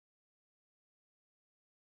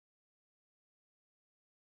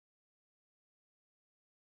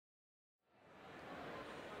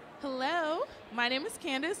Hello, my name is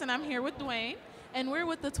Kandice, and I'm here with Dwayne, and we're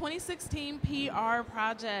with the 2016 PR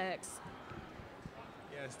Projects.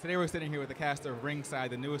 Yes, today we're sitting here with the cast of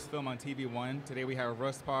Ringside, the newest film on TVOne. Today we have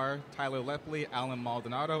Russ Parr, Tyler Lepley, Alan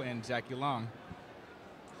Maldenado, and Jackie Long.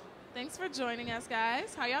 Thanks for joining us,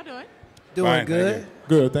 guys. How y'all doing? Doing Fine, good.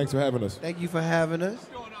 Good, thanks for having us. Thank you for having us.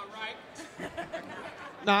 Doing all right.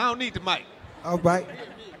 No, I don't need the mic. All right.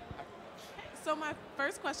 So my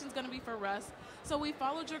first question is going to be for Russ. So we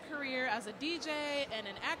followed your career as a DJ and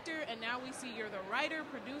an actor, and now we see you're the writer,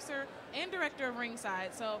 producer, and director of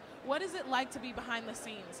Ringside. So what is it like to be behind the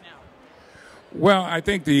scenes now? Well, I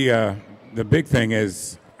think the big thing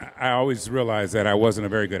is I always realized that I wasn't a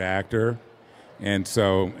very good actor, and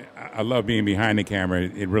so I love being behind the camera.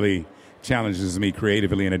 It really challenges me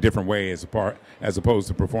creatively in a different way as opposed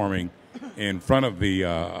to performing in front of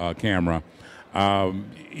the camera.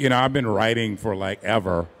 You know, I've been writing for like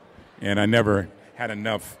ever, and I never had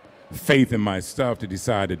enough faith in my stuff to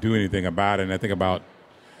decide to do anything about it. And I think about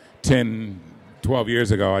 10, 12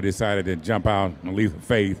 years ago, I decided to jump out on a leap of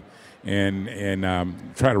faith and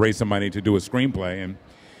try to raise some money to do a screenplay.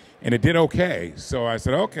 And it did okay. So I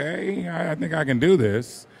said, okay, I think I can do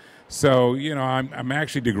this. So, you know, I'm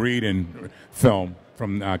actually degreed in film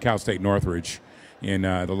from Cal State Northridge in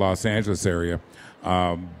the Los Angeles area.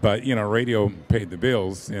 But, you know, radio paid the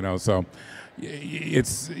bills, you know, so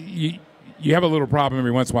it's you have a little problem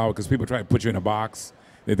every once in a while because people try to put you in a box.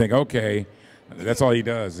 They think, okay, that's all he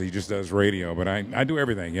does. He just does radio. But I do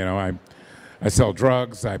everything, you know. I sell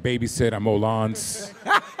drugs. I babysit. I mow lawns.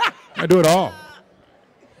 I do it all.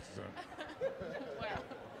 Wow.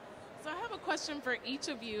 So I have a question for each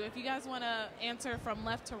of you. If you guys want to answer from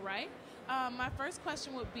left to right, my first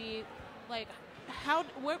question would be, like,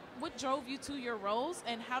 what drove you to your roles,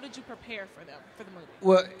 and how did you prepare for them, for the movie?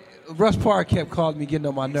 Well, Russ Parr kept calling me, getting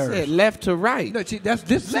on my nerves. Said left to right. No, that's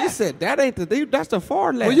this She left. said that ain't that's the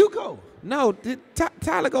far left. Well, you go. No,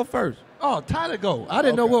 Tyler go first. Oh, Tyler go. I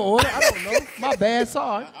didn't know what order. I don't know. My bad.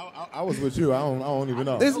 Sorry. I was with you. I don't even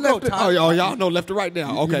know. This Go, left. Tyler. Y'all know left to right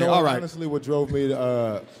now. Okay, You know, all right. Honestly, what drove me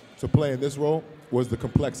to play in this role was the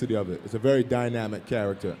complexity of it. It's a very dynamic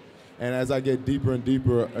character. And as I get deeper and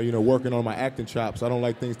deeper, you know, working on my acting chops, I don't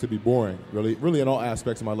like things to be boring, really in all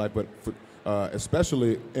aspects of my life, but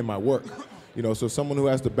especially in my work. You know, so someone who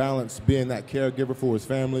has to balance being that caregiver for his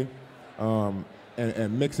family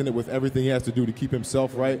and mixing it with everything he has to do to keep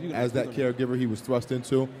himself right as that caregiver he was thrust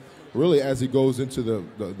into. Really, as he goes into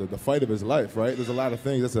the fight of his life, right? There's a lot of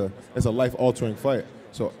things. It's a life-altering fight.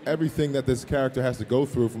 So everything that this character has to go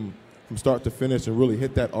through from start to finish and really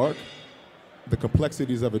hit that arc, the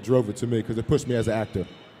complexities of it drove it to me because it pushed me as an actor.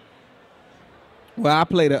 Well, I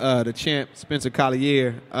play the champ, Spencer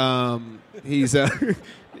Collier. He's yeah,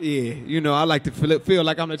 you know, I like to feel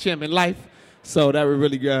like I'm the champ in life, so that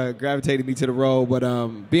really gravitated me to the role. But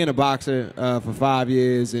being a boxer for 5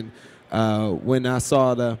 years, and when I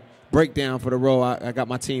saw the breakdown for the role, I got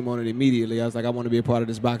my team on it immediately. I was like, I want to be a part of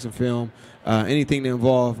this boxing film. Anything that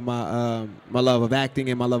involved my love of acting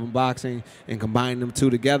and my love of boxing, and combining them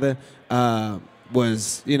two together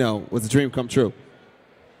was a dream come true.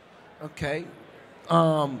 Okay.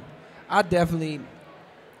 I definitely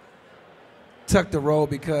took the role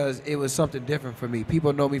because it was something different for me.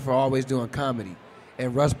 People know me for always doing comedy.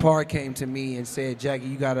 And Russ Parr came to me and said, Jackie,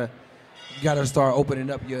 you gotta start opening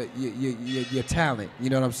up your talent. You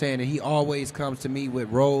know what I'm saying? And he always comes to me with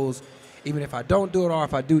roles, even if I don't do it or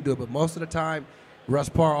if I do it. But most of the time, Russ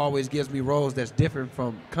Parr always gives me roles that's different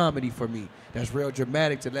from comedy for me. That's real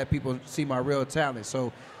dramatic to let people see my real talent.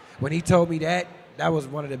 So when he told me that was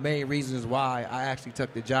one of the main reasons why I actually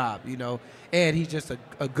took the job, you know. And he's just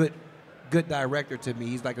a good director to me.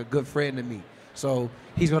 He's like a good friend to me. So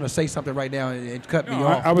he's going to say something right now and cut me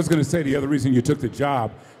off. I was going to say the other reason you took the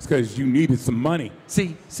job is because you needed some money.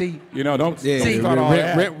 See. You know, don't See, start all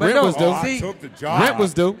that. rent was due. I took the job. Rent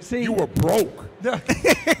was due. See. You were broke.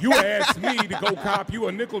 You asked me to go cop you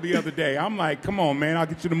a nickel the other day. I'm like, come on, man, I'll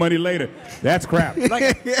get you the money later. That's crap.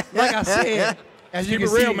 Like I said, as you Keep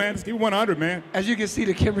can it real, see, man. Just keep it 100, man. As you can see,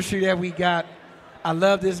 the chemistry that we got, I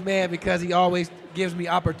love this man because he always gives me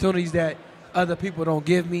opportunities that other people don't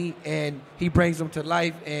give me, and he brings them to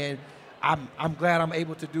life. And I'm glad I'm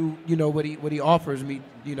able to do, you know, what he offers me,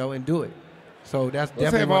 you know, and do it. So that's Let's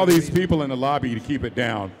definitely have one all of the these reasons. people in the lobby to keep it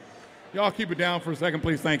down. Y'all keep it down for a second,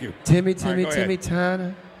 please. Thank you. Timmy, All right, go ahead.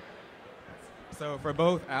 Turner. So for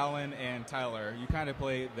both Alan and Tyler, you kind of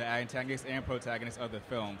play the antagonist and protagonist of the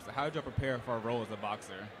film. So how did you prepare for a role as a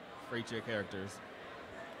boxer for each of your characters?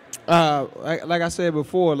 Like I said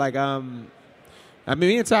before, like I mean,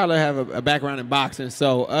 me and Tyler have a background in boxing,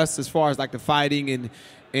 so us as far as like the fighting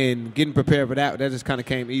and getting prepared for that just kind of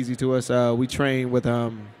came easy to us. We trained with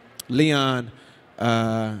Leon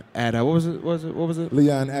at what was it?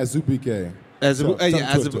 Leon Azubike.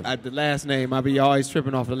 The last name. I be always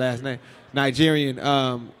tripping off the last name. Nigerian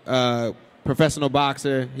professional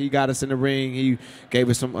boxer. He got us in the ring. He gave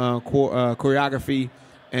us some choreography,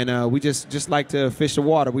 and we just like to fish the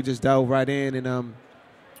water. We just dove right in, and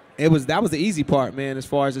that was the easy part, man. As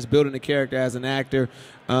far as just building the character as an actor,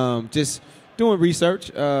 just doing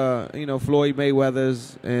research. Floyd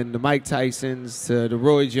Mayweather's and the Mike Tysons to the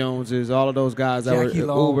Roy Joneses, all of those guys that Jackie were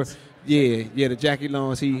Lones. Yeah, the Jackie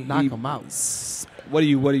Lones. He Knock him out. What are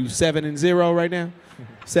you 7-0 right now?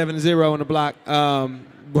 7-0 on the block.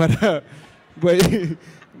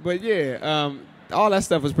 But yeah, all that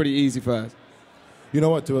stuff was pretty easy for us. You know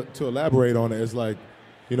what? To elaborate on it is like,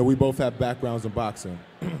 we both have backgrounds in boxing.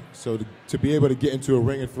 So to be able to get into a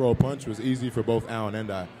ring and throw a punch was easy for both Alan and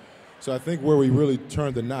I. So I think where we really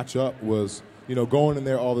turned the notch up was, going in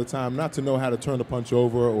there all the time, not to know how to turn the punch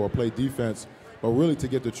over or play defense, but really to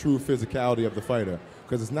get the true physicality of the fighter.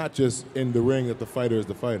 Because it's not just in the ring that the fighter is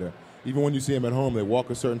the fighter. Even when you see them at home, they walk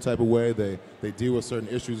a certain type of way, they deal with certain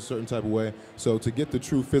issues a certain type of way. So to get the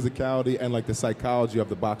true physicality and like the psychology of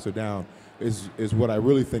the boxer down is what I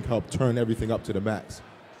really think helped turn everything up to the max,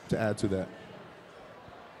 to add to that.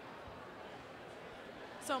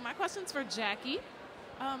 So my question's for Jackie.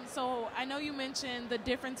 So I know you mentioned the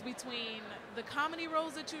difference between the comedy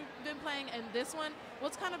roles that you've been playing and this one.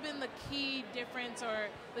 What's kind of been the key difference or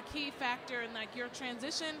the key factor in like your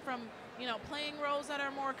transition from, playing roles that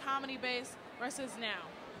are more comedy based versus now?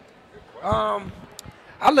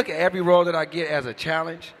 I look at every role that I get as a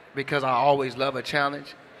challenge because I always love a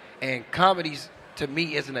challenge, and comedies to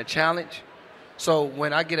me isn't a challenge. So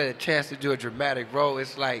when I get a chance to do a dramatic role,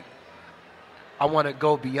 it's like I want to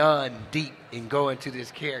go beyond deep and go into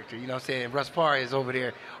this character. You know what I'm saying? Russ Parr is over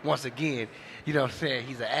there once again. You know what I'm saying?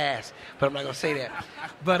 He's an ass, but I'm not gonna say that.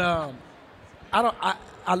 But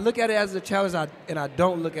I look at it as a challenge, and I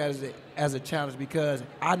don't look at it as a challenge because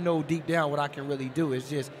I know deep down what I can really do. It's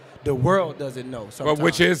just the world doesn't know sometimes. But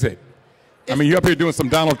which is it? I mean, you're up here doing some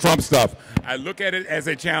Donald Trump stuff. I look at it as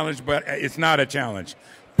a challenge, but it's not a challenge.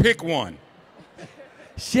 Pick one.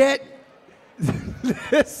 Shit.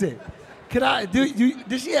 Listen.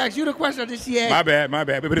 Did she ask you the question or did she ask? My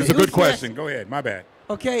bad. But it's a good question. Go ahead. My bad.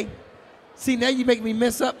 Okay. See, now you make me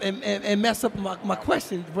mess up and mess up my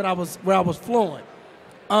question where I was flowing.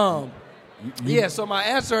 Yeah, so my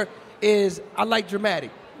answer is I like dramatic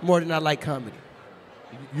more than I like comedy.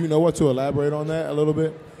 You know what, to elaborate on that a little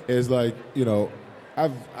bit, is like,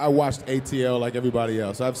 I watched ATL like everybody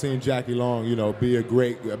else. I've seen Jackie Long, be a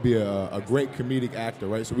great comedic actor,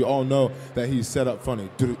 right? So we all know that he's set up funny.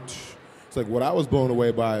 It's like what I was blown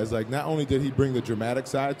away by is like not only did he bring the dramatic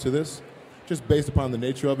side to this, just based upon the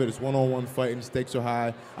nature of it, it's one-on-one fighting, stakes are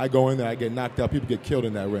high. I go in there, I get knocked out, people get killed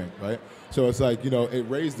in that ring, right? So it's like, it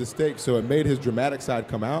raised the stakes, so it made his dramatic side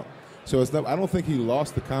come out. So it's not, I don't think he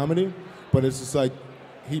lost the comedy, but it's just like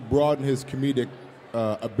he broadened his comedic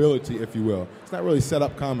ability, if you will. It's not really set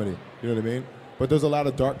up comedy, you know what I mean? But there's a lot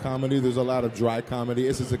of dark comedy, there's a lot of dry comedy.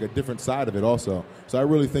 It's just like a different side of it also. So I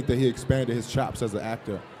really think that he expanded his chops as an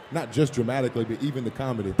actor. Not just dramatically, but even the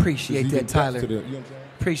comedy. Appreciate that, Tyler. You know what I'm saying?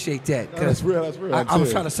 Appreciate that. No, that's real. That's real. I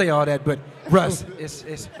was trying to say all that, but Russ,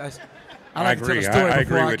 I like to tell a story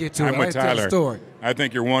before I get to it. I'm with Tyler. Tell a story. I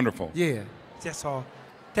think you're wonderful. Yeah, that's all.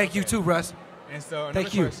 Thank you too, Russ. And so another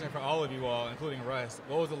question for all of you all, including Russ,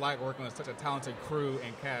 what was it like working with such a talented crew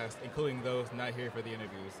and cast, including those not here for the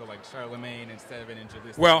interview? So like Charlemagne and Seven and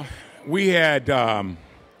Jalissa. Well, we had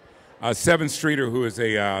Seven Streeter, who is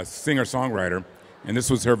a singer-songwriter, and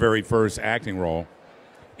this was her very first acting role.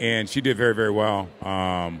 And she did very, very well.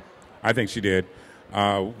 I think she did.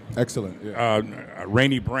 Excellent. Yeah.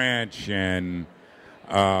 Rainey Branch and,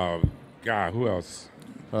 God, who else?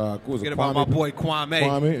 Forget about my boy Kwame.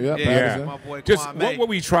 Kwame, Yeah. My boy Just Kwame. what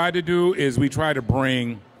we try to do is we try to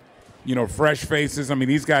bring, fresh faces. I mean,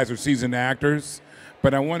 these guys are seasoned actors,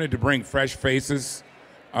 but I wanted to bring fresh faces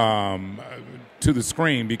to the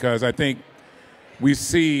screen because I think we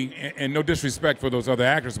see, and no disrespect for those other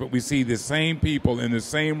actors, but we see the same people in the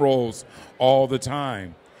same roles all the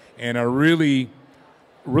time. And I really,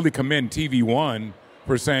 really commend TVOne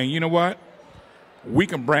for saying, you know what, we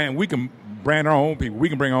can brand our own people. We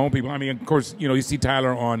can bring our own people. I mean, of course, you see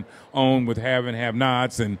Tyler on OWN with Have and Have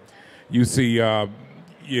Nots, and you see, Alan,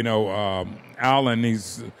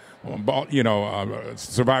 he's,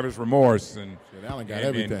 Survivor's Remorse, and Alan got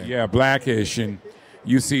everything. And Blackish, and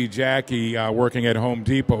you see Jackie working at Home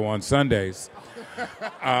Depot on Sundays.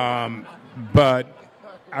 But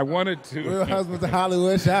I wanted to. Real Husbands of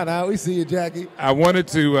Hollywood, shout out. We see you, Jackie. I wanted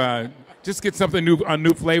to just get something new, a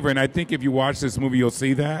new flavor, and I think if you watch this movie, you'll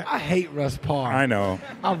see that. I hate Russ Parr. I know.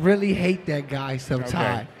 I really hate that guy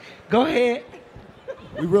sometimes. Go ahead.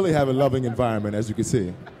 We really have a loving environment, as you can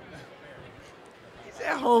see. Is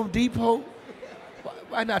that Home Depot?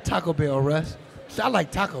 Why not Taco Bell, Russ? I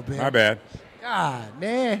like Taco Bell. My bad. God,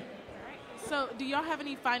 man. So, do y'all have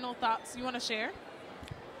any final thoughts you want to share?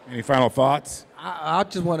 Any final thoughts? I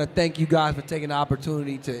just want to thank you guys for taking the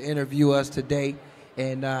opportunity to interview us today.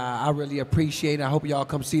 And I really appreciate it. I hope y'all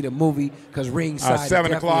come see the movie because Ringside is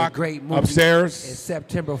 7 definitely o'clock a great movie. upstairs. And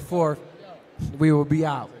September 4th, we will be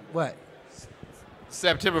out. What?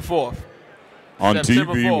 September 4th. On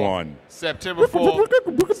September TVOne. September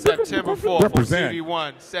 4th. September 4th Represent. on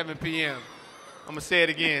TV1, 7 p.m. I'm going to say it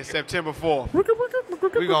again, September 4th. We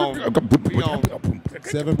gonna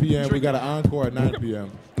 7 p.m. We got an encore at 9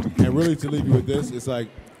 p.m. And really, to leave you with this, it's like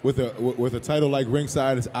with a title like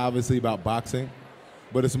Ringside, it's obviously about boxing,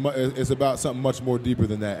 but it's about something much more deeper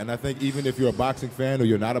than that. And I think even if you're a boxing fan or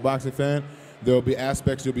you're not a boxing fan, there'll be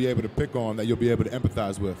aspects you'll be able to pick on that you'll be able to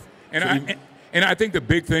empathize with. And I think the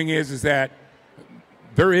big thing is that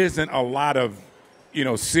there isn't a lot of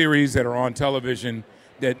series that are on television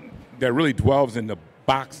that really dwells in the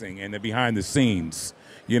boxing and the behind the scenes.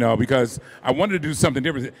 Because I wanted to do something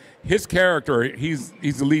different. His character, he's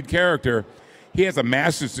the lead character. He has a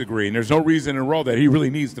master's degree, and there's no reason in the world that he really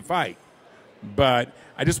needs to fight. But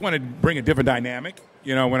I just wanted to bring a different dynamic.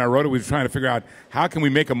 When I wrote it, we were trying to figure out how can we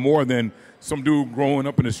make him more than some dude growing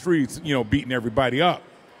up in the streets, beating everybody up.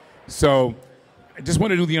 So I just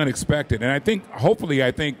want to do the unexpected. And I think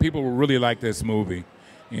people will really like this movie.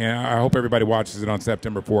 And I hope everybody watches it on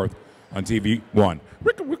September 4th on TV1.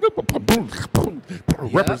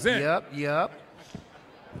 Represent. Yep.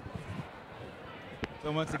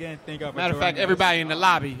 So once again, thank y'all for Matter of fact, joining us. everybody in the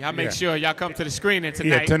lobby, I'll make sure y'all come to the screening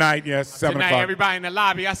tonight. Yeah, tonight, yes, 7 Tonight, o'clock. everybody in the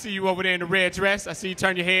lobby, I see you over there in the red dress. I see you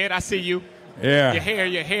turn your head. I see you. Yeah.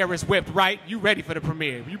 Your hair is whipped right. You ready for the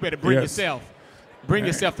premiere. You better bring yourself. Bring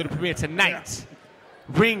yourself to the premiere tonight.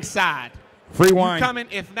 Ringside. Free wine. You coming?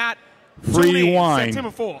 If not, Free tune in wine. September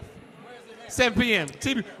 4th. 7 p.m.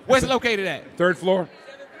 TV. Where's it located at? Third floor.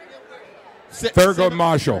 Thurgood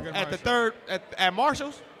Marshall. At the third, at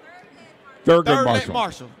Marshall's? Thurgood Third Marshall. at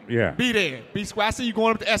Marshall. Yeah. Be there. Be square. I see you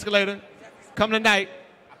going up the escalator. Come tonight,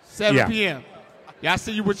 7 p.m. Yeah, I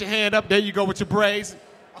see you with your hand up. There you go with your braids,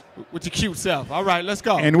 with your cute self. All right, let's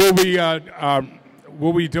go. And we'll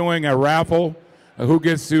be doing a raffle. Who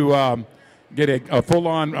gets to get a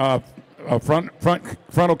full-on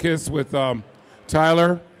frontal kiss with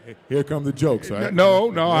Tyler? Here come the jokes, right?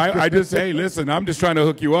 No. I just hey, listen. I'm just trying to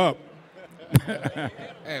hook you up.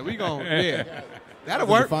 Hey, we going that'll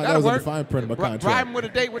work. That was the fine print of my contract. Driving with a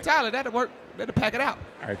date with Tyler, that'll work. Better pack it out.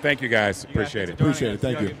 All right, thank you guys. Appreciate it. Appreciate it.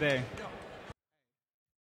 Thank you. Have a good day.